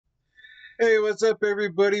Hey, what's up,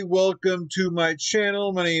 everybody? Welcome to my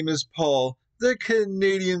channel. My name is Paul, the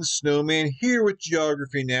Canadian Snowman, here with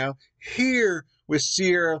Geography Now, here with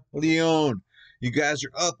Sierra Leone. You guys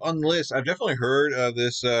are up on the list. I've definitely heard of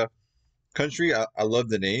this country. I love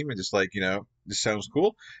the name. It just this sounds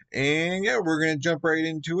cool. And yeah, we're going to jump right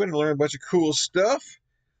into it and learn a bunch of cool stuff.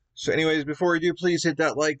 So anyways, before we do, please hit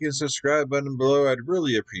that like and subscribe button below. I'd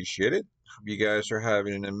really appreciate it. Hope you guys are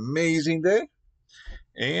having an amazing day.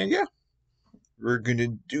 And yeah. We're gonna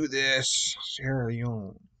do this. Sierra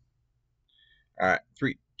Leone. Alright,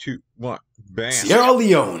 3, 2, 1, bam. Sierra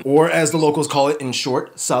Leone, or as the locals call it in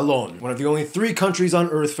short, Salon, one of the only 3 countries on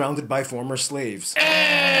Earth founded by former slaves.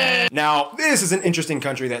 Now, this is an interesting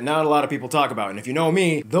country that not a lot of people talk about, and if you know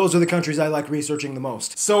me, those are the countries I like researching the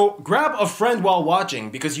most. So grab a friend while watching,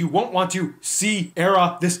 because you won't want to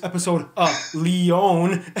Sierra this episode of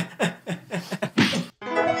Leone.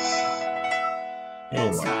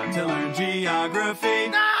 It's time to learn geography.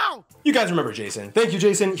 No! You guys remember Jason. Thank you,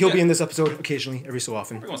 Jason. He'll be in this episode occasionally, every so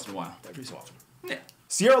often. Every once in a while. Every so often. Yeah.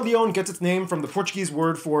 Sierra Leone gets its name from the Portuguese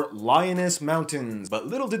word for lioness mountains, but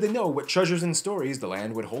little did they know what treasures and stories the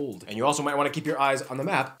land would hold. And you also might want to keep your eyes on the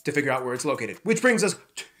map to figure out where it's located. Which brings us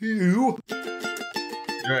to...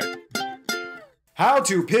 Alright. How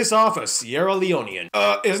to piss off a Sierra Leonean.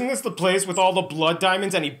 Isn't this the place with all the blood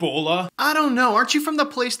diamonds and Ebola? I don't know. Aren't you from the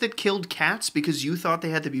place that killed cats because you thought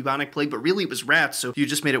they had the bubonic plague, but really it was rats, so you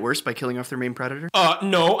just made it worse by killing off their main predator?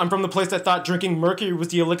 No. I'm from the place that thought drinking mercury was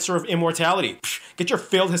the elixir of immortality. Psh, get your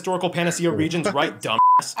failed historical panacea regions right,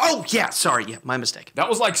 dumbass. Oh, yeah, sorry. Yeah, my mistake. That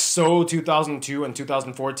was like so 2002 and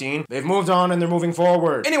 2014. They've moved on and they're moving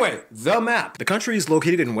forward. Anyway, the map. The country is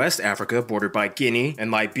located in West Africa, bordered by Guinea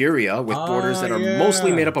and Liberia, with borders that are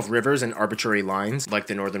mostly made up of rivers and arbitrary lines, like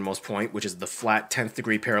the northernmost point, which is the flat 10th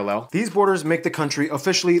degree parallel. These borders make the country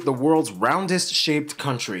officially the world's roundest shaped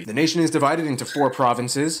country. The nation is divided into 4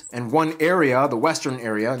 provinces, and one area, the western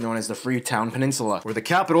area, known as the Freetown Peninsula, where the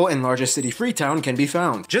capital and largest city, Freetown, can be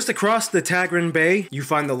found. Just across the Tagrin Bay, you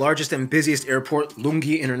find the largest and busiest airport,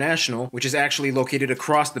 Lungi International, which is actually located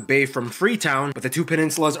across the bay from Freetown, but the 2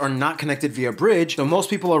 peninsulas are not connected via bridge, so most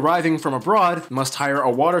people arriving from abroad must hire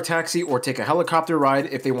a water taxi or take a helicopter ride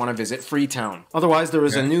if they want to visit Freetown. Otherwise, there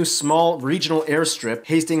is a new small regional airstrip,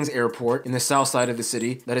 Hastings Airport, in the south side of the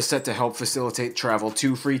city that is set to help facilitate travel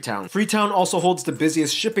to Freetown. Freetown also holds the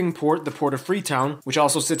busiest shipping port, the Port of Freetown, which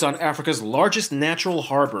also sits on Africa's largest natural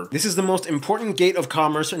harbor. This is the most important gate of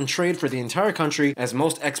commerce and trade for the entire country, as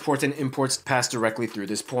most exports and imports pass directly through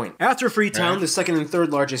this point. After Freetown, the second and third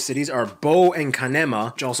largest cities are Bo and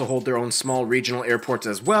Kanema, which also hold their own small regional airports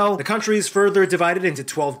as well. The country is further divided into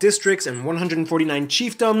 12 districts and 149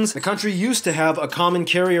 chiefdoms. The country used to have a common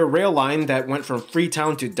carrier rail line that went from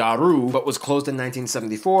Freetown to Daru, but was closed in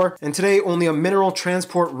 1974, and today only a mineral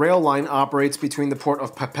transport rail line operates between the port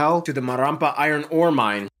of Papel to the Marampa iron ore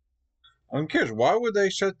mine. I'm curious, why would they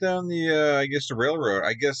shut down the railroad?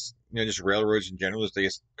 I guess, just railroads in general, they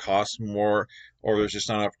just cost more, or there's just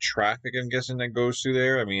not enough traffic, I'm guessing, that goes through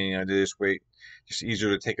there. I mean, they just wait, just easier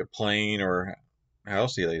to take a plane, or how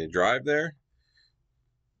else do they drive there?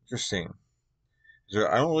 Interesting.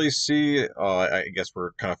 I don't really see, I guess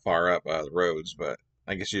we're kind of far up the roads, but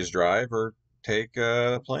I guess you just drive or take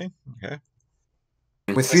a plane. Okay.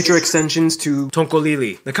 With future extensions to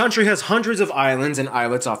Tonkolili. The country has hundreds of islands and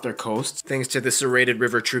islets off their coasts, thanks to the serrated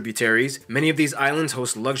river tributaries. Many of these islands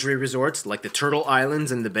host luxury resorts like the Turtle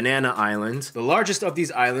Islands and the Banana Islands. The largest of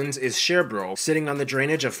these islands is Sherbro, sitting on the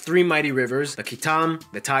drainage of 3 mighty rivers, the Kitam,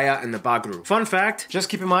 the Taya, and the Bagru. Fun fact, just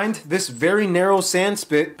keep in mind, this very narrow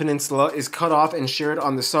sandspit peninsula is cut off and shared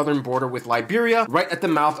on the southern border with Liberia, right at the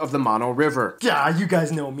mouth of the Mono River. Yeah, you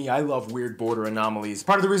guys know me, I love weird border anomalies.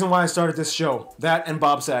 Part of the reason why I started this show. That and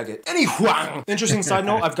Bob Saget. Anyway, interesting side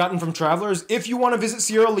note I've gotten from travelers, if you want to visit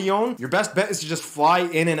Sierra Leone, your best bet is to just fly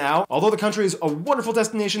in and out. Although the country is a wonderful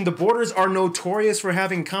destination, the borders are notorious for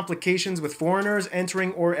having complications with foreigners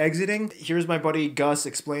entering or exiting. Here's my buddy Gus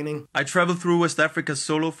explaining. I traveled through West Africa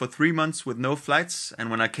solo for 3 months with no flights, and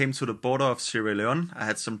when I came to the border of Sierra Leone, I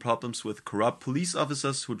had some problems with corrupt police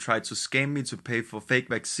officers who tried to scam me to pay for fake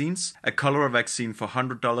vaccines, a cholera vaccine for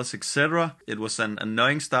 $100, etc. It was an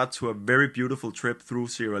annoying start to a very beautiful trip through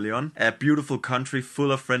Sierra Leone, a beautiful country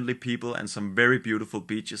full of friendly people and some very beautiful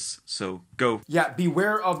beaches. So go. Yeah,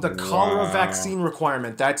 beware of the cholera vaccine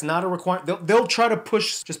requirement. That's not a requirement. They'll try to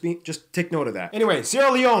push. Just take note of that. Anyway,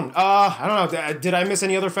 Sierra Leone. I don't know. Did I miss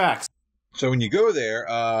any other facts? So when you go there,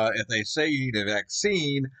 if they say you need a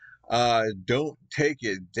vaccine, don't take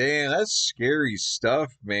it. Damn, that's scary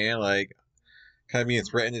stuff, man. Like, kind of being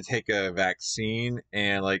threatened to take a vaccine,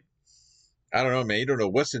 and like, I don't know, man. You don't know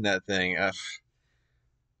what's in that thing.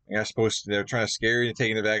 You're supposed to, they're trying to scare you into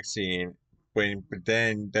taking the vaccine, but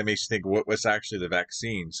then that makes you think what's actually the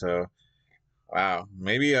vaccine. So, wow,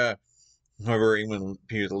 maybe whoever anyone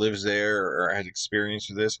who lives there or has experience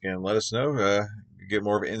with this can let us know. Get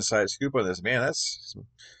more of an inside scoop on this. Man, that's some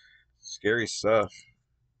scary stuff.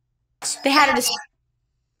 They had a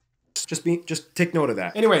Just take note of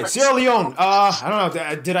that. Anyway, Sierra Leone. I don't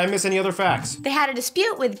know. Did I miss any other facts? They had a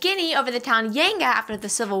dispute with Guinea over the town Yanga after the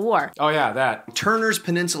Civil War. Oh yeah, that. Turner's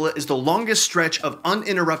Peninsula is the longest stretch of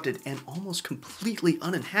uninterrupted and almost completely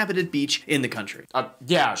uninhabited beach in the country.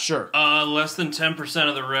 Yeah, sure. Less than 10%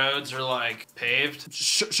 of the roads are like paved.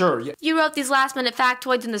 Sure. Yeah. You wrote these last-minute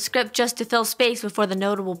factoids in the script just to fill space before the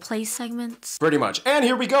notable place segments. Pretty much. And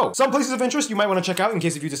here we go. Some places of interest you might want to check out in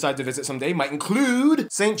case if you decide to visit someday might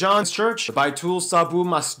include St. John's Church, the Baitul Sabu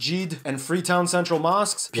Masjid and Freetown Central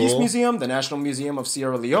Mosques, Peace Museum, the National Museum of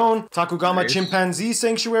Sierra Leone, Takugama Chimpanzee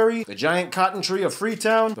Sanctuary, the Giant Cotton Tree of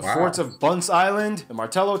Freetown, the forts of Bunce Island, the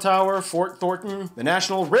Martello Tower, Fort Thornton, the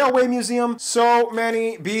National Railway Museum, so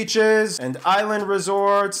many beaches and island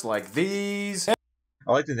resorts like these.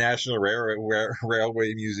 I like the National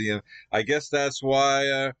Railway Museum. I guess that's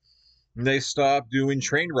why they stopped doing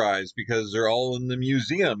train rides, because they're all in the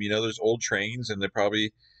museum. You know, there's old trains, and they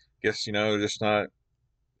probably, guess, you know, they're just not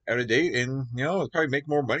out of date, and, you know, they'll probably make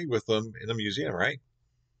more money with them in the museum, right?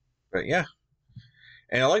 But yeah.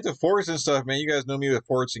 And I like the forts and stuff, man. You guys know me with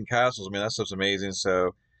forts and castles. I mean, that stuff's amazing. So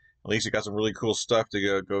at least you got some really cool stuff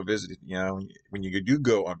to go visit, you know, when you do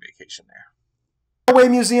go on vacation there. Railway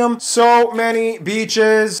Museum, so many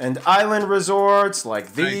beaches and island resorts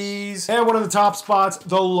like these. And one of the top spots,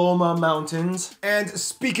 the Loma Mountains. And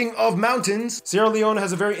speaking of mountains, Sierra Leone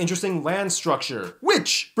has a very interesting land structure,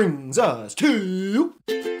 which brings us to...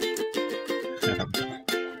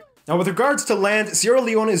 Now, with regards to land, Sierra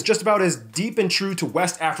Leone is just about as deep and true to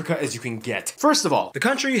West Africa as you can get. First of all, the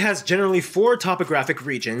country has generally 4 topographic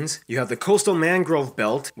regions. You have the coastal mangrove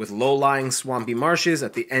belt, with low-lying swampy marshes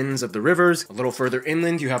at the ends of the rivers. A little further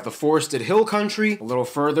inland, you have the forested hill country. A little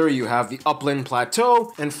further, you have the upland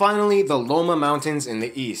plateau. And finally, the Loma Mountains in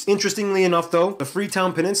the east. Interestingly enough, though, the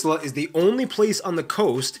Freetown Peninsula is the only place on the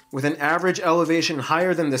coast with an average elevation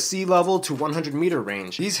higher than the sea level to 100-meter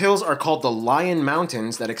range. These hills are called the Lion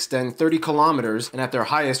Mountains that extend 30 kilometers and at their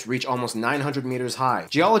highest reach almost 900 meters high.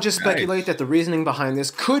 Geologists speculate that the reasoning behind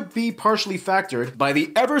this could be partially factored by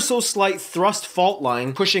the ever so slight thrust fault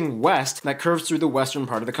line pushing west that curves through the western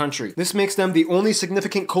part of the country. This makes them the only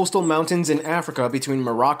significant coastal mountains in Africa between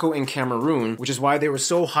Morocco and Cameroon, which is why they were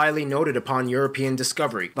so highly noted upon European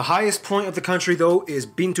discovery. The highest point of the country, though, is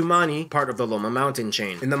Bintumani, part of the Loma mountain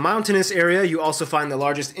chain. In the mountainous area, you also find the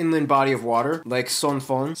largest inland body of water, Lake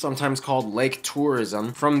Sonfon, sometimes called Lake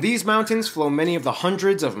Tourism. From these mountains flow many of the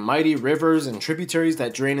hundreds of mighty rivers and tributaries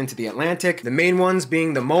that drain into the Atlantic, the main ones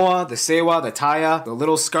being the Moa, the Sewa, the Taya, the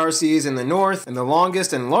Little Scarseas in the north, and the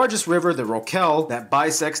longest and largest river, the Rokel, that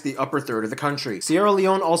bisects the upper third of the country. Sierra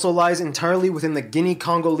Leone also lies entirely within the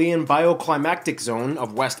Guinea-Congolese bioclimatic zone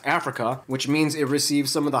of West Africa, which means it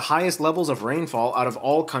receives some of the highest levels of rainfall out of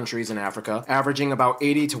all countries in Africa, averaging about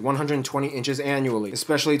 80 to 120 inches annually,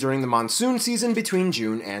 especially during the monsoon season between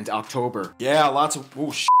June and October. Yeah, lots of...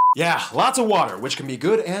 Yeah, lots of water, which can be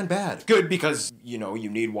good and bad. Good because, you know, you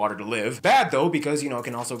need water to live. Bad, though, because, you know, it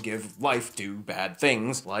can also give life to bad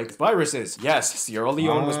things, like viruses. Yes, Sierra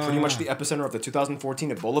Leone was pretty much the epicenter of the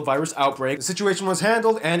 2014 Ebola virus outbreak. The situation was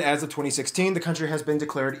handled, and as of 2016, the country has been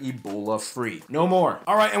declared Ebola-free. No more.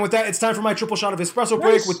 Alright, and with that, it's time for my triple shot of espresso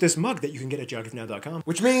break with this mug that you can get at geographynow.com.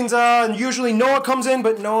 Which means, usually Noah comes in,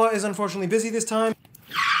 but Noah is unfortunately busy this time.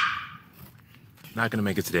 Not gonna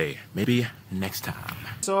make it today. Maybe next time.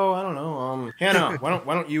 So, I don't know, Hannah,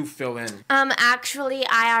 why don't you fill in? Actually,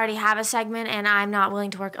 I already have a segment and I'm not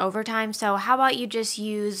willing to work overtime, so how about you just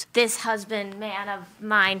use this husband man of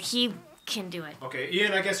mine? He can do it. Okay,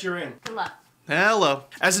 Ian, I guess you're in. Good luck. Hello.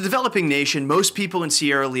 As a developing nation, most people in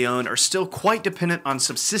Sierra Leone are still quite dependent on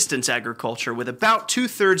subsistence agriculture, with about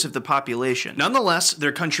 2/3 of the population. Nonetheless,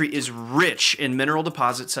 their country is rich in mineral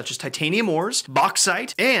deposits such as titanium ores,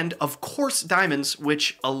 bauxite, and, of course, diamonds,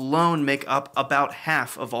 which alone make up about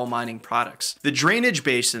half of all mining products. The drainage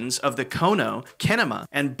basins of the Kono, Kenema,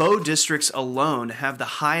 and Bo districts alone have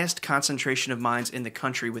the highest concentration of mines in the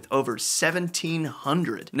country, with over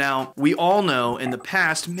 1,700. Now, we all know in the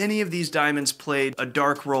past, many of these diamonds played a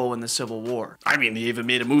dark role in the Civil War. I mean, they even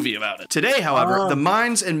made a movie about it. Today, however, the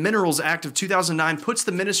Mines and Minerals Act of 2009 puts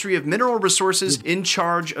the Ministry of Mineral Resources in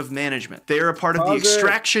charge of management. They are a part of the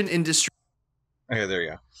extraction industry. Okay, there you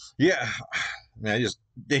go. Yeah, man, I just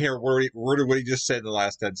didn't hear worded what he just said in the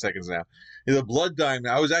last 10 seconds now. The blood diamond,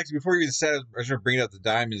 I was actually, before you even said it, I was going to bring up the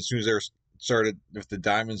diamond as soon as they were started with the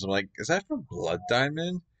diamonds. I'm like, is that from Blood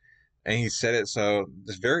Diamond? And he said it, so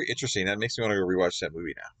it's very interesting. That makes me want to go rewatch that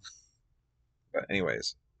movie now. But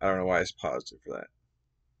anyways, I don't know why I paused it for that.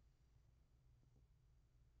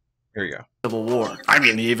 Here you go. Civil War. I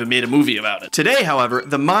mean, they even made a movie about it. Today, however,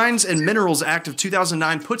 the Mines and Minerals Act of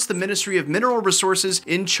 2009 puts the Ministry of Mineral Resources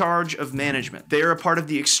in charge of management. They are a part of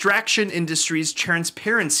the Extraction Industries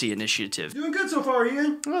Transparency Initiative. Doing good so far,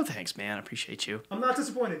 Ian. Oh, thanks, man. I appreciate you. I'm not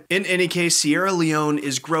disappointed. In any case, Sierra Leone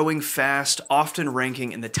is growing fast, often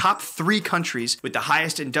ranking in the top 3 countries with the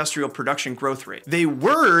highest industrial production growth rate. They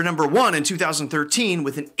were number 1 in 2013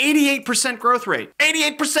 with an 88% growth rate.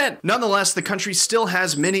 88%! Nonetheless, the country still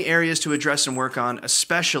has many areas to address and work on,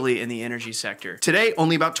 especially in the energy sector. Today,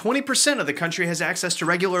 only about 20% of the country has access to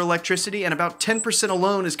regular electricity, and about 10%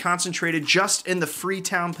 alone is concentrated just in the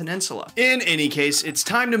Freetown Peninsula. In any case, it's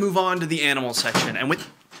time to move on to the animal section, and with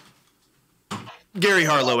Gary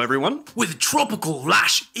Harlow, everyone. With a tropical,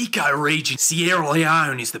 lush eco-region, Sierra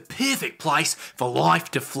Leone is the perfect place for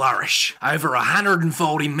life to flourish. Over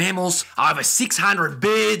 140 mammals, over 600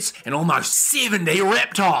 birds, and almost 70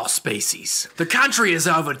 reptile species. The country has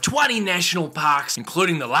over 20 national parks,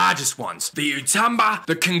 including the largest ones, the Utumba,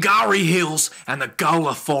 the Kungari Hills, and the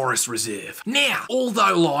Gola Forest Reserve. Now,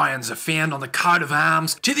 although lions are found on the coat of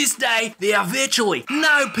arms, to this day, there are virtually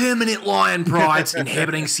no permanent lion prides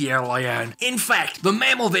inhabiting Sierra Leone. In fact, the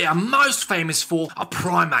mammal they are most famous for are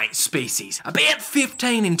primate species, about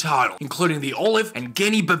 15 in total, including the olive and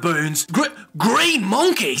guinea baboons, green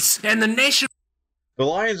monkeys, and the national... The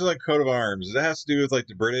lions are like coat of arms. That has to do with like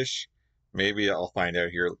the British. Maybe I'll find out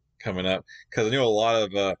here coming up, because I know a lot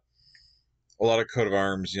of coat of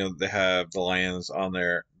arms. You know, they have the lions on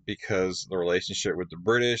there because of the relationship with the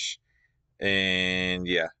British, and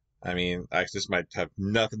yeah, I mean, this might have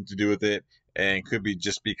nothing to do with it. And could be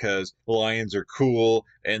just because lions are cool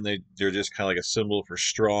and they're just kind of like a symbol for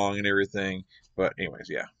strong and everything. But anyways,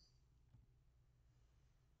 yeah.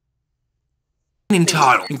 In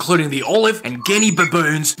total, including the olive and guinea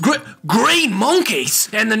baboons, green monkeys,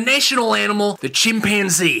 and the national animal, the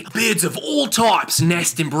chimpanzee. Birds of all types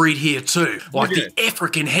nest and breed here too, like the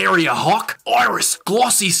African harrier hawk, iris,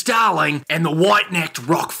 glossy starling, and the white-necked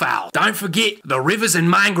rockfowl. Don't forget, the rivers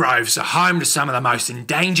and mangroves are home to some of the most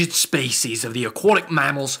endangered species of the aquatic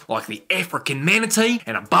mammals, like the African manatee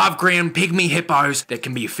and above-ground pygmy hippos that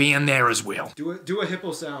can be found there as well. Do a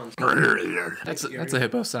hippo sound. That's a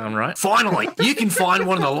hippo sound, right? Finally, you can find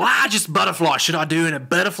one of the largest butterflies. Should I do a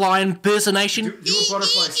butterfly impersonation? Do a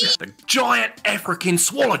butterfly. The giant African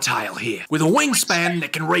swallowtail here, with a wingspan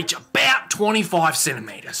that can reach about 25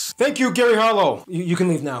 centimeters. Thank you, Gary Harlow. You can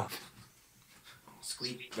leave now.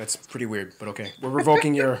 That's pretty weird, but okay. We're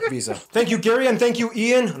revoking your visa. Thank you, Gary, and thank you,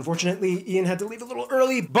 Ian. Unfortunately, Ian had to leave a little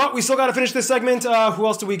early, but we still got to finish this segment. Who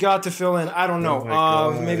else do we got to fill in? I don't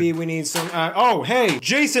know. Maybe we need some... oh, hey,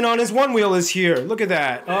 Jason on his one wheel is here. Look at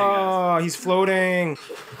that. Oh, he's floating.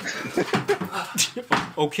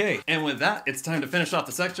 Okay. And with that, it's time to finish off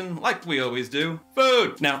the section like we always do.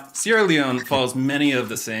 Food! Now, Sierra Leone follows many of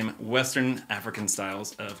the same Western African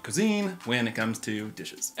styles of cuisine when it comes to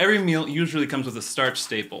dishes. Every meal usually comes with a starch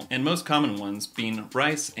staple, and most common ones being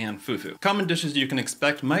rice and fufu. Common dishes you can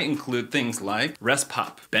expect might include things like rice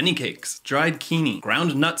pop, beni cakes, dried kini,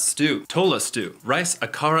 ground nut stew, tola stew, rice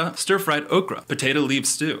akara, stir-fried okra, potato leaf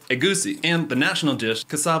stew, egusi, and the national dish,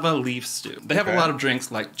 cassava leaf stew. They have a lot of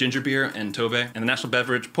drinks like ginger beer and tobe, and the national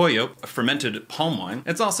beverage pollo, a fermented palm wine.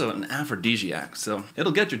 It's also an aphrodisiac, so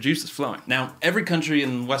it'll get your juices flowing. Now, every country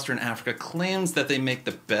in Western Africa claims that they make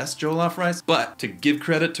the best jollof rice, but to give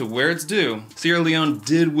credit to where it's due, Sierra Leone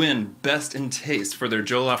did win Best in Taste for their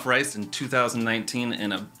jollof rice in 2019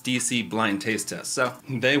 in a DC blind taste test, so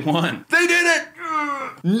they won. They did it!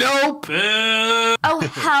 Nope!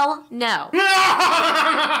 Oh, hell no.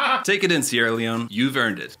 Take it in, Sierra Leone. You've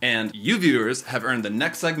earned it. And you viewers have earned the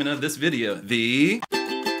next segment of this video, the...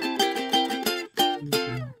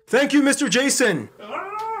 Thank you, Mr. Jason.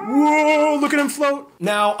 Whoa, look at him float.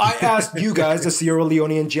 Now, I asked you guys, the Sierra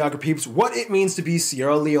Leonean geograpeeps, what it means to be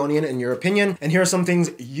Sierra Leonean in your opinion, and here are some things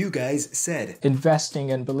you guys said.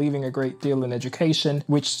 Investing and believing a great deal in education,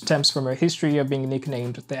 which stems from a history of being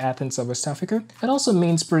nicknamed the Athens of West Africa. It also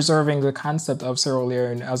means preserving the concept of Sierra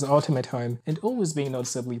Leone as the ultimate home, and always being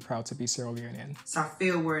noticeably proud to be Sierra Leonean. So I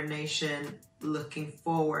feel we're a nation looking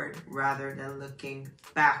forward rather than looking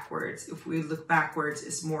backwards. If we look backwards,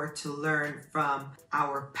 it's more to learn from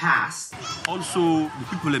our past. Also, the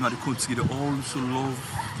people in the country, they also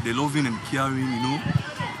they're loving and caring, you know.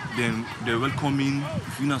 Then they're welcoming.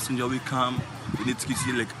 If you're not saying we come, they need to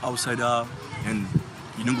see like outsider, and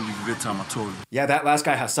you don't go be great time at all. Yeah, that last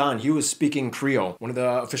guy, Hassan, he was speaking Creole, one of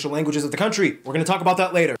the official languages of the country. We're gonna talk about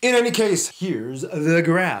that later. In any case, here's the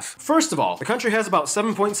graph. First of all, the country has about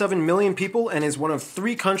 7.7 million people and is one of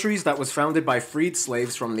 3 countries that was founded by freed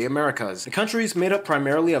slaves from the Americas. The country is made up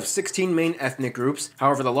primarily of 16 main ethnic groups.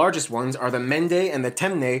 However, the largest ones are the Mende and the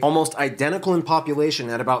Temne, almost identical in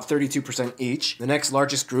population at about 32% each. The next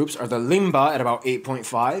largest groups are the Limba at about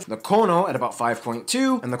 8.5, the Kono at about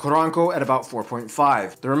 5.2, and the Koranko at about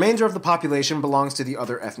 4.5. The remainder of the population belongs to the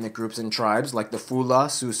other ethnic groups and tribes like the Fula,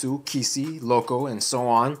 Susu, Kisi, Loko, and so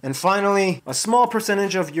on. And finally, a small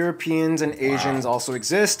percentage of Europeans and Asians also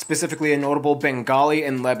exist, specifically a notable Bengali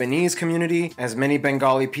and Lebanese community, as many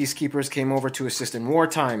Bengali peacekeepers came over to assist in war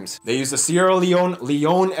times. They use the Sierra Leone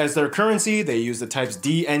LEONE as their currency, they use the types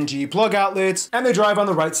D and G plug outlets, and they drive on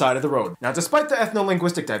the right side of the road. Now, despite the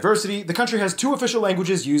ethno-linguistic diversity, the country has 2 official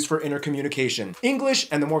languages used for intercommunication: English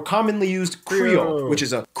and the more commonly used Creole, which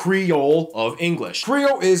is a Creole of English.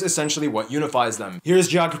 Creole is essentially what unifies them. Here's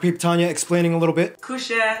Geography Tanya explaining a little bit.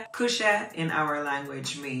 Kushe in our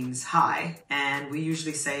language means hi, and we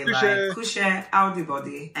usually say like kushe audi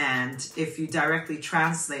body, and if you directly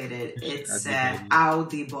translate it, it's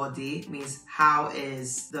audi body means how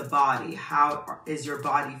is the body, how is your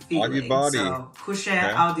body feeling. So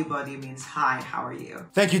kushe audi body means hi, how are you?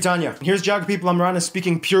 Thank you, Tanya. Here's Geography Lamrana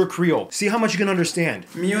speaking pure Creole. See how much you can understand.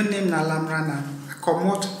 My name na Lamrana. I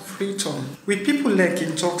commot Freetown. With people like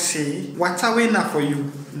in talk say, what I win for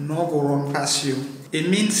you, no go wrong past you. It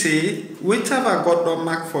means say, whatever God don't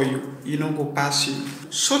mark for you, you no go pass you.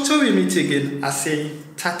 So till we meet again, I say,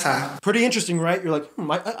 tata. Pretty interesting, right? You're like,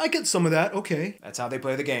 I get some of that, okay. That's how they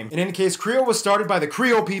play the game. In any case, Creole was started by the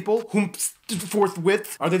Creole people, whom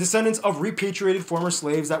forthwith are the descendants of repatriated former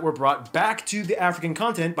slaves that were brought back to the African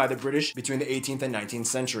continent by the British between the 18th and 19th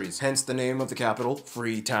centuries. Hence the name of the capital,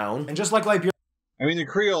 Freetown. And just like Liberia, I mean, the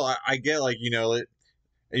Creole, I get, like, you know,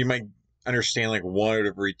 you might understand like 1 out of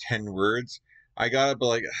every 10 words. I got it, but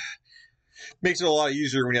like, makes it a lot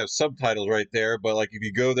easier when you have subtitles right there. But like, if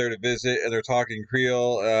you go there to visit and they're talking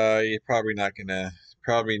Creole, you're probably not gonna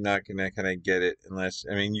kind of get it, unless,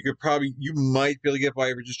 I mean, you might be able to get by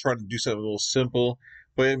if you're just trying to do something a little simple.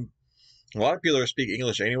 But a lot of people speak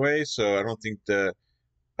English anyway, so I don't think the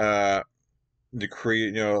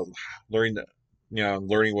Creole,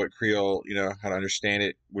 learning what Creole, how to understand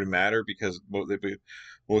it would matter, because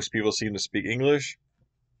most people seem to speak English.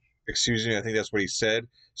 Excuse me, I think that's what he said.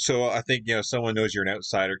 So I think, someone knows you're an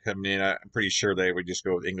outsider coming in, I'm pretty sure they would just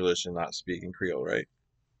go with English and not speak in Creole, right?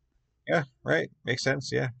 Yeah, right. Makes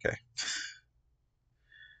sense. Yeah, okay.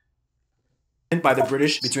 By the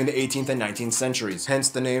British between the 18th and 19th centuries, hence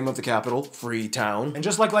the name of the capital, Freetown. And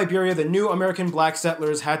just like Liberia, the new American black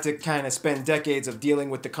settlers had to kind of spend decades of dealing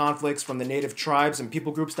with the conflicts from the native tribes and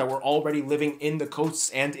people groups that were already living in the coasts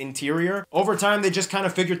and interior. Over time, they just kind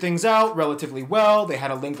of figured things out relatively well. They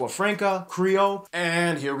had a lingua franca, Creole,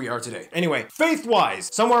 and here we are today. Anyway, faith-wise,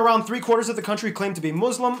 somewhere around 3/4 of the country claim to be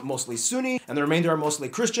Muslim, mostly Sunni, and the remainder are mostly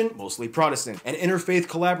Christian, mostly Protestant. And interfaith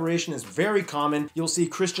collaboration is very common. You'll see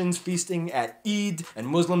Christians feasting at Eid, and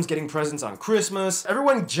Muslims getting presents on Christmas.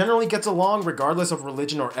 Everyone generally gets along regardless of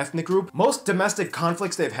religion or ethnic group. Most domestic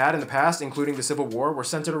conflicts they've had in the past, including the Civil War, were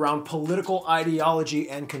centered around political ideology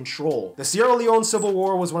and control. The Sierra Leone Civil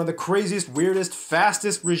War was one of the craziest, weirdest,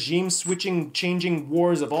 fastest regime-switching, changing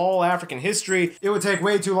wars of all African history. It would take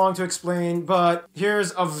way too long to explain, but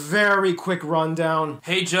here's a very quick rundown.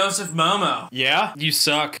 Hey, Joseph Momo. Yeah? You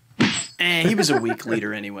suck. He was a weak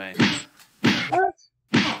leader anyway.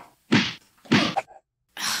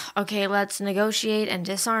 Okay, let's negotiate and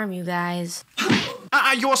disarm you guys.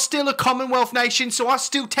 You're still a Commonwealth nation, so I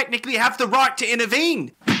still technically have the right to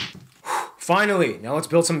intervene. Finally, now let's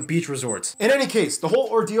build some beach resorts. In any case, the whole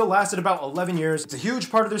ordeal lasted about 11 years. It's a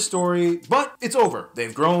huge part of their story, but it's over.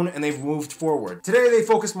 They've grown and they've moved forward. Today, they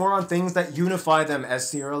focus more on things that unify them as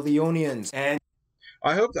Sierra Leoneans. And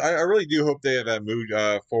I really do hope they have moved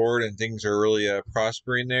forward and things are really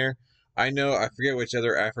prospering there. I forget which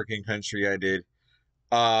other African country I did.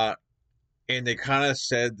 And they kind of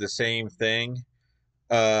said the same thing,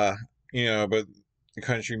 but the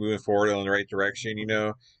country moving forward in the right direction,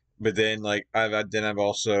 but then I've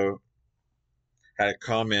also had a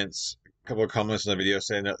couple of comments in the video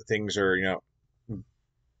saying that things are,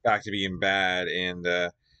 back to being bad. And,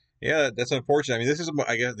 yeah, that's unfortunate. I mean,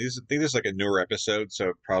 I think this is like a newer episode,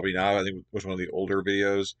 so probably not. I think it was one of the older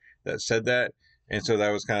videos that said that. And so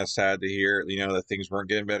that was kind of sad to hear, that things weren't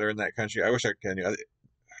getting better in that country. I wish I could.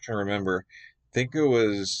 I'm trying to remember. I think it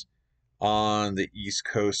was on the East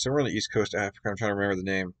Coast, somewhere on the East Coast of Africa. I'm trying to remember the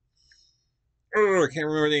name. Oh, I can't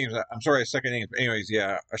remember names. I'm sorry, second names. But anyways,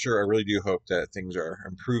 yeah, sure. I really do hope that things are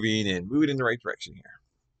improving and moving in the right direction here.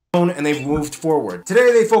 And they've moved forward.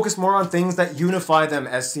 Today they focus more on things that unify them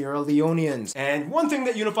as Sierra Leoneans. And one thing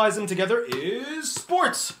that unifies them together is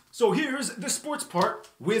sports. So here's the sports part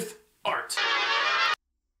with art.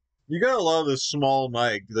 You gotta love this small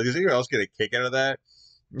mic. Does anyone else get a kick out of that?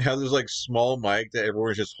 How there's like small mic that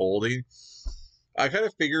everyone's just holding. I kind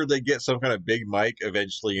of figured they'd get some kind of big mic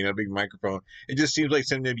eventually, you know, big microphone. It just seems like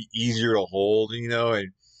something that'd be easier to hold, you know,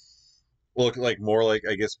 and look like more like,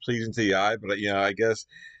 I guess, pleasing to the eye. But, you know, I guess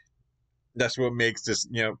that's what makes this,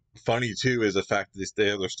 you know, funny too, is the fact that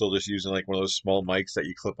they're still just using like one of those small mics that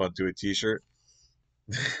you clip onto a t-shirt.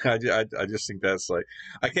 I just think that's like,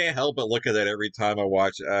 I can't help but look at that every time I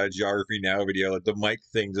watch a Geography Now video. Like the mic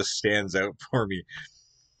thing just stands out for me.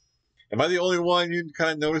 Am I the only one who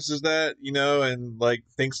kind of notices that, you know, and like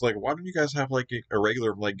thinks like, why don't you guys have like a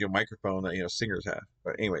regular like microphone that, you know, singers have?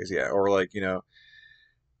 But anyways, yeah, or like, you know,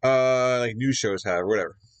 like news shows have, or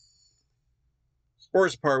whatever.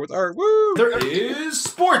 Sports part with art. Woo! There is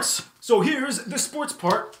sports. So here's the sports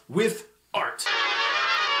part with art.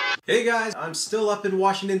 Hey guys, I'm still up in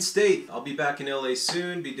Washington State. I'll be back in LA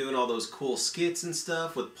soon, be doing all those cool skits and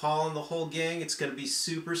stuff with Paul and the whole gang. It's gonna be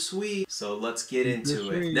super sweet. So let's get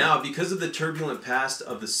into it. Now, because of the turbulent past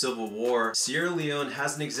of the Civil War, Sierra Leone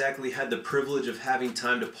hasn't exactly had the privilege of having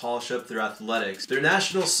time to polish up their athletics. Their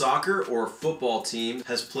national soccer or football team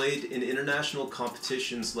has played in international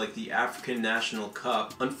competitions like the African National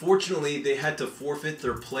Cup. Unfortunately, they had to forfeit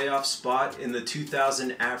their playoff spot in the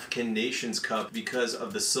 2000 African Nations Cup because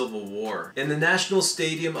of the Civil War. In the national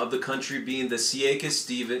stadium of the country being the Sieka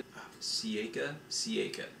Stevens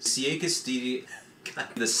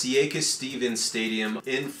Stadium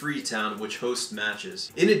in Freetown, which hosts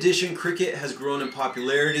matches. In addition, cricket has grown in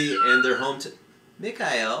popularity and their home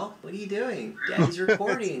Mikhail, what are you doing? Daddy's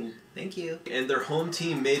recording. Thank you. And their home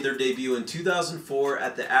team made their debut in 2004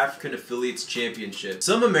 at the African Affiliates Championship.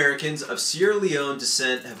 Some Americans of Sierra Leone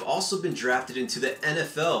descent have also been drafted into the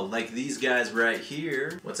NFL, like these guys right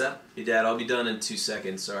here. What's up? Hey Dad, I'll be done in 2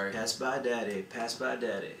 seconds, sorry. Pass by Daddy, pass by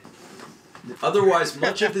Daddy. Otherwise,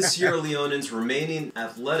 much of the Sierra Leoneans' remaining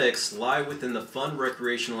athletics lie within the fun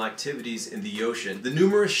recreational activities in the ocean. The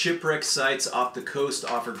numerous shipwreck sites off the coast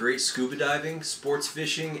offer great scuba diving. Sports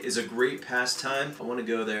fishing is a great pastime. I want to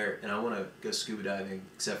go there and I want to go scuba diving,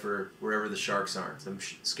 except for wherever the sharks are. I'm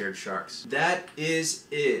scared of sharks. That is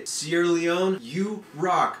it. Sierra Leone, you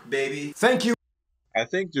rock, baby. Thank you. I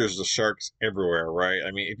think there's the sharks everywhere, right? I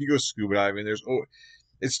mean, if you go scuba diving,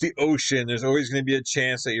 it's the ocean. There's always going to be a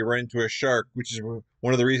chance that you run into a shark, which is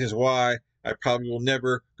one of the reasons why I probably will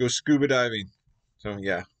never go scuba diving. So,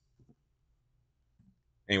 yeah.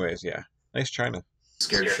 Anyways, yeah. Nice China.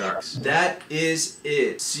 Scared of sharks. That is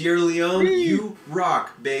it. Sierra Leone, you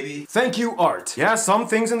rock, baby. Thank you, Art. Yeah, some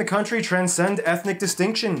things in the country transcend ethnic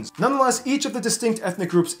distinctions. Nonetheless, each of the distinct ethnic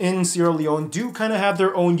groups in Sierra Leone do kind of have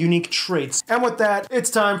their own unique traits. And with that,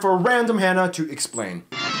 it's time for Random Hannah to explain.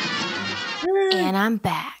 And I'm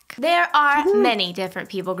back. There are many different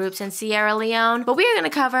people groups in Sierra Leone, but we're going to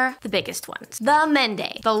cover the biggest ones. The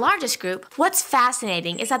Mende, the largest group. What's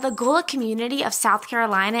fascinating is that the Gullah community of South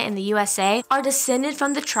Carolina in the USA are descended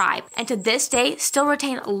from the tribe, and to this day still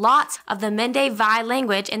retain lots of the Mende Vai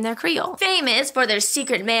language in their Creole. Famous for their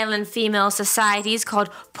secret male and female societies called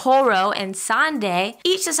Poro and Sande,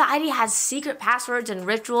 each society has secret passwords and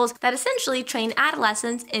rituals that essentially train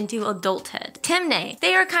adolescents into adulthood. Timne,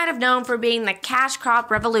 they are kind of known for being the cash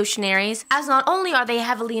crop revolutionaries, as not only are they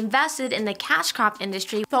heavily invested in the cash crop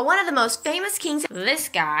industry, but one of the most famous kings, this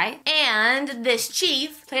guy, and this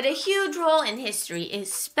chief played a huge role in history,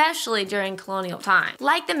 especially during colonial time.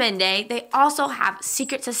 Like the Mende, they also have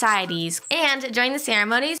secret societies, and during the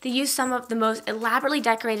ceremonies, they use some of the most elaborately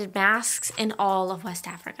decorated masks in all of West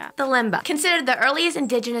Africa. The Limba, considered the earliest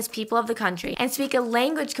indigenous people of the country, and speak a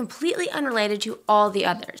language completely unrelated to all the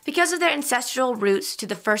others. Because of their ancestral roots to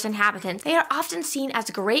the first inhabitants, they are often seen as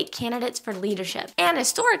great candidates for leadership, and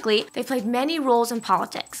historically, they played many roles in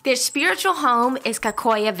politics. Their spiritual home is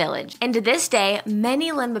Kakoya village, and to this day,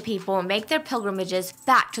 many Limba people make their pilgrimages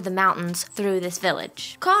back to the mountains through this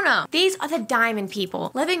village. Kono, these are the diamond people,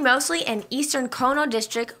 living mostly in eastern Kono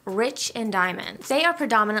district, rich in diamonds. They are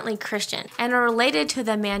predominantly Christian, and are related to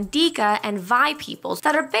the Mandika and Vai peoples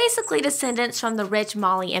that are basically descendants from the rich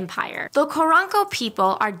Mali Empire. The Koranko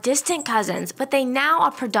people are distant cousins, but they now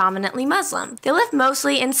are predominantly Muslim. They live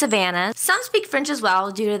mostly in savannas. Some speak French as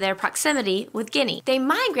well due to their proximity with Guinea. They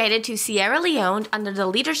migrated to Sierra Leone under the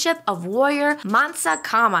leadership of warrior Mansa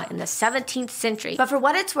Kama in the 17th century. But for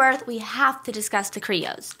what it's worth, we have to discuss the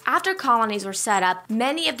Creoles. After colonies were set up,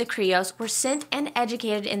 many of the Creoles were sent and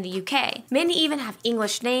educated in the UK. Many even have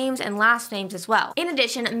English names and last names as well. In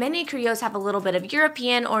addition, many Creoles have a little bit of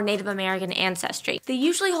European or Native American ancestry. They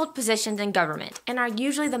usually hold positions in government and are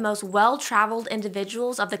usually the most well-traveled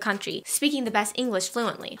individuals of the country, speaking the best English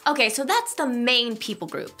fluently. Okay, so that's the main people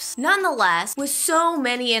groups. Nonetheless, with so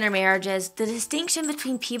many intermarriages, the distinction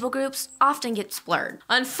between people groups often gets blurred.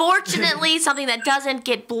 Unfortunately, something that doesn't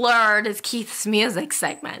get blurred is Keith's music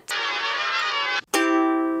segment.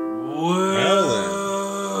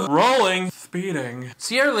 Rolling. Speeding.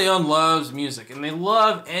 Sierra Leone loves music, and they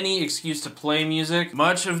love any excuse to play music.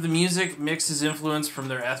 Much of the music mixes influence from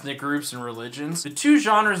their ethnic groups and religions. The two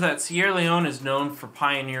genres that Sierra Leone is known for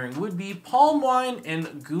pioneering would be palm wine and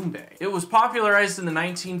goombay. It was popularized in the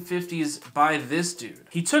 1950s by this dude.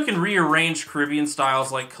 He took and rearranged Caribbean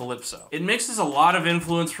styles like calypso. It mixes a lot of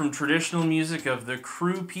influence from traditional music of the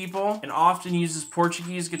Kru people and often uses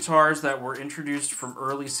Portuguese guitars that were introduced from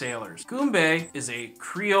early sailors. Goombay is a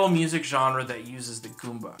Creole music genre that uses the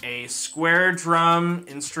goomba, a square drum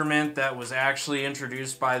instrument that was actually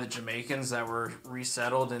introduced by the Jamaicans that were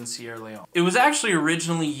resettled in Sierra Leone. It was actually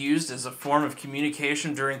originally used as a form of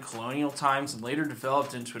communication during colonial times and later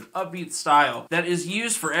developed into an upbeat style that is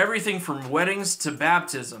used for everything from weddings to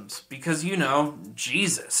baptisms, because, you know,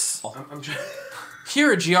 Jesus.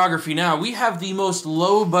 Here at Geography Now, we have the most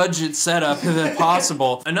low-budget setup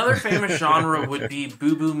possible. Another famous genre would be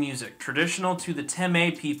boo-boo music, traditional to the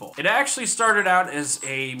Teme people. It actually started out as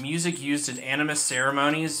a music used in animist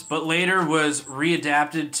ceremonies, but later was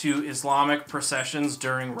readapted to Islamic processions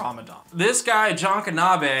during Ramadan. This guy, John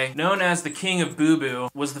Kanabe, known as the King of Boo-Boo,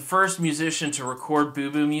 was the first musician to record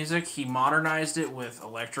boo-boo music. He modernized it with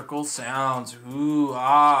electrical sounds. Ooh,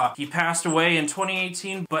 ah. He passed away in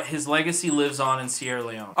 2018, but his legacy lives on in Sierra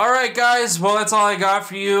Leone. Alright guys, well that's all I got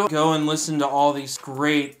for you. Go and listen to all these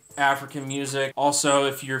great African music. Also,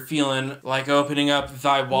 if you're feeling like opening up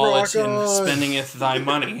thy wallet and spendingeth thy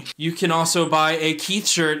money, you can also buy a Keith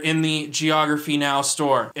shirt in the Geography Now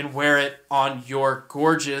store and wear it on your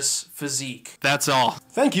gorgeous physique. That's all.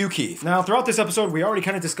 Thank you, Keith. Now, throughout this episode, we already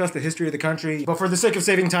kind of discussed the history of the country, but for the sake of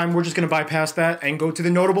saving time, we're just going to bypass that and go to the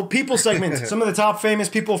notable people segment. Some of the top famous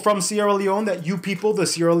people from Sierra Leone that you people, the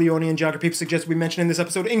Sierra Leonean geography people, suggest we mention in this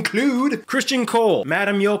episode include Christian Cole,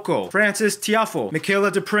 Madame Yoko, Francis Tiafo,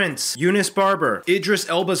 Michaela de Prince, Eunice Barber, Idris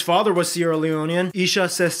Elba's father was Sierra Leonean, Isha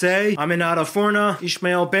Sese, Aminata Forna,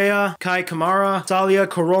 Ishmael Bea, Kai Kamara, Salia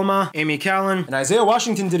Koroma, Amy Callan, and Isaiah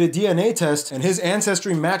Washington did a DNA test, and his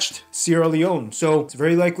ancestry matched Sierra Leone, so it's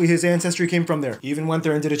very likely his ancestry came from there. He even went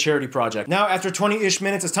there and did a charity project. Now, after 20-ish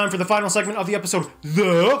minutes, it's time for the final segment of the episode,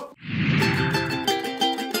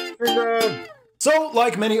 So,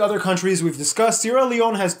 like many other countries we've discussed, Sierra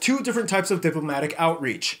Leone has two different types of diplomatic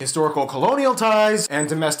outreach: historical colonial ties and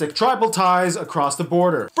domestic tribal ties across the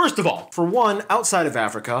border. First of all, for one, outside of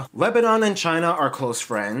Africa, Lebanon and China are close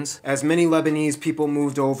friends, as many Lebanese people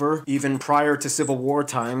moved over even prior to Civil War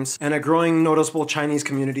times, and a growing noticeable Chinese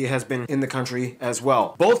community has been in the country as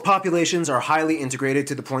well. Both populations are highly integrated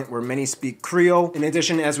to the point where many speak Creole. In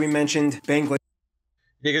addition, as we mentioned, Bangladesh.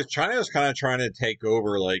 Because China is kind of trying to take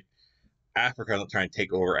over, like, Africa, not trying to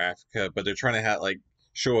take over Africa, but they're trying to have, like,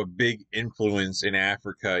 show a big influence in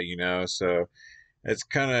Africa, you know, so it's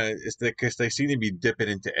kind of, it's because they seem to be dipping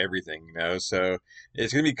into everything, you know, so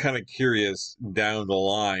it's going to be kind of curious down the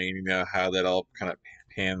line, you know, how that all kind of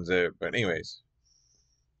pans out, but anyways.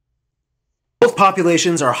 Both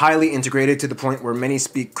populations are highly integrated to the point where many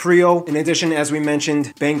speak Creole. In addition, as we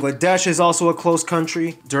mentioned, Bangladesh is also a close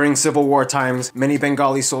country. During Civil War times, many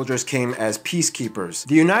Bengali soldiers came as peacekeepers.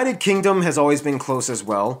 The United Kingdom has always been close as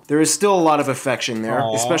well. There is still a lot of affection there,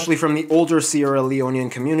 especially from the older Sierra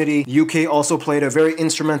Leonean community. The UK also played a very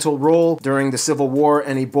instrumental role during the Civil War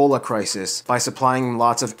and Ebola crisis by supplying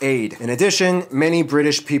lots of aid. In addition, many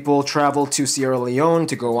British people traveled to Sierra Leone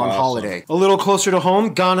to go on holiday. A little closer to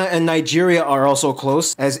home, Ghana and Nigeria are also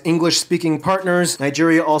close. As English-speaking partners,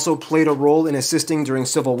 Nigeria also played a role in assisting during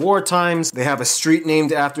Civil War times. They have a street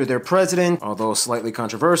named after their president, although slightly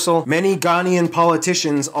controversial. Many Ghanaian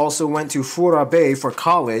politicians also went to Fura Bay for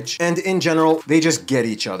college, and in general, they just get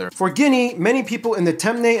each other. For Guinea, many people in the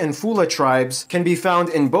Temne and Fula tribes can be found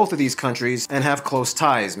in both of these countries and have close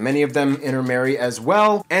ties. Many of them intermarry as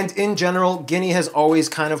well, and in general, Guinea has always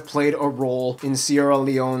kind of played a role in Sierra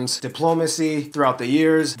Leone's diplomacy throughout the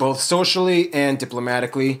years, both socially and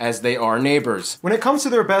diplomatically as they are neighbors. When it comes to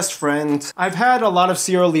their best friend, I've had a lot of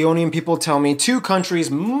Sierra Leonean people tell me two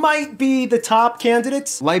countries might be the top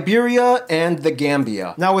candidates, Liberia and the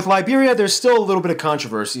Gambia. Now with Liberia, there's still a little bit of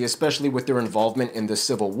controversy, especially with their involvement in the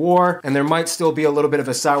Civil War, and there might still be a little bit of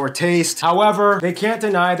a sour taste. However, they can't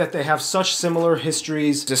deny that they have such similar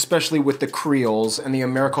histories, especially with the Creoles and the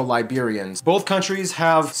Americo-Liberians. Both countries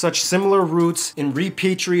have such similar roots in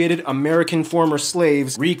repatriated American former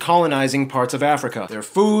slaves recolonizing parts of Africa. Their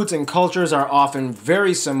foods and cultures are often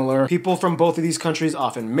very similar. People from both of these countries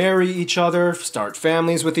often marry each other, start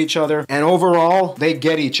families with each other, and overall, they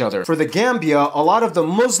get each other. For the Gambia, a lot of the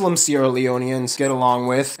Muslim Sierra Leoneans get along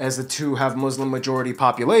with, as the two have Muslim majority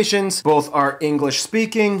populations. Both are English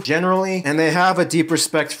speaking, generally, and they have a deep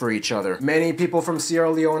respect for each other. Many people from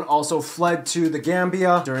Sierra Leone also fled to the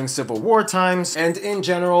Gambia during Civil War times, and in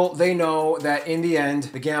general, they know that in the end,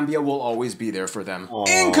 the Gambia will always be there for them. Aww.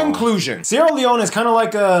 In conclusion, Sierra Leone is kind of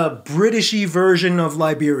like a Britishy version of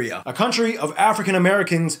Liberia, a country of African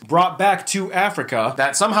Americans brought back to Africa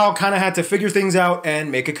that somehow kind of had to figure things out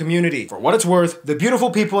and make a community. For what it's worth, the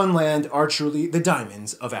beautiful people and land are truly the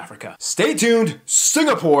diamonds of Africa. Stay tuned,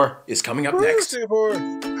 Singapore is coming up next. Singapore,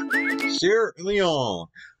 Sierra Leone.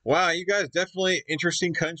 Wow, you guys definitely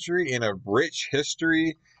interesting country and a rich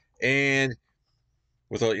history, and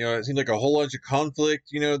with a, it seems like a whole bunch of conflict,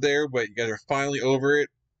 there, but you guys are finally over it.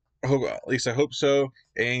 At least I hope so.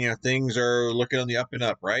 And things are looking on the up and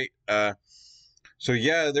up, right? So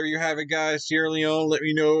yeah, there you have it, guys. Sierra Leone. Let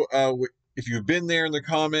me know if you've been there in the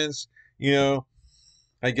comments.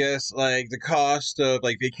 I guess like the cost of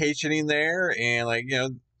like vacationing there, and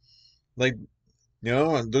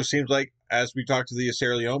and those seems like, as we talked to the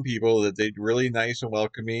Sierra Leone people, that they're really nice and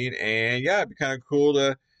welcoming, and yeah, it'd be kind of cool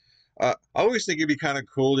to. I always think it'd be kind of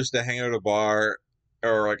cool just to hang out at a bar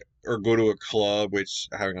or go to a club, which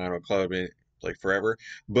I haven't gone to a club in like forever.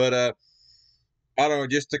 But I don't know,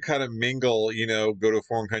 just to kind of mingle, go to a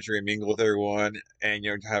foreign country and mingle with everyone, and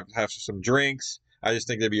have some drinks. I just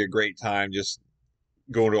think that'd be a great time, just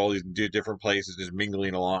going to all these different places, just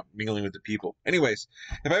mingling with the people. Anyways,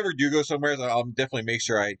 if I ever do go somewhere, I'll definitely make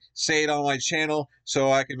sure I say it on my channel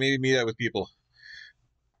so I can maybe meet up with people.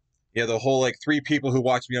 Yeah, the whole 3 people who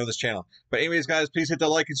watch me on this channel. But anyways, guys, please hit the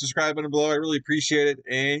like and subscribe button below. I really appreciate it.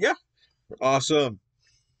 And yeah, awesome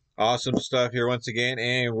stuff here once again.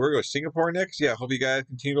 And we're going to Singapore next. Yeah, hope you guys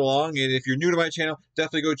continue along. And if you're new to my channel,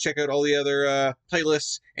 definitely go check out all the other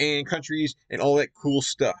playlists and countries and all that cool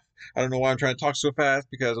stuff. I don't know why I'm trying to talk so fast,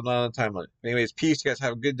 because I'm not on a time limit. Anyways, peace. You guys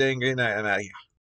have a good day and good night. I'm out of here.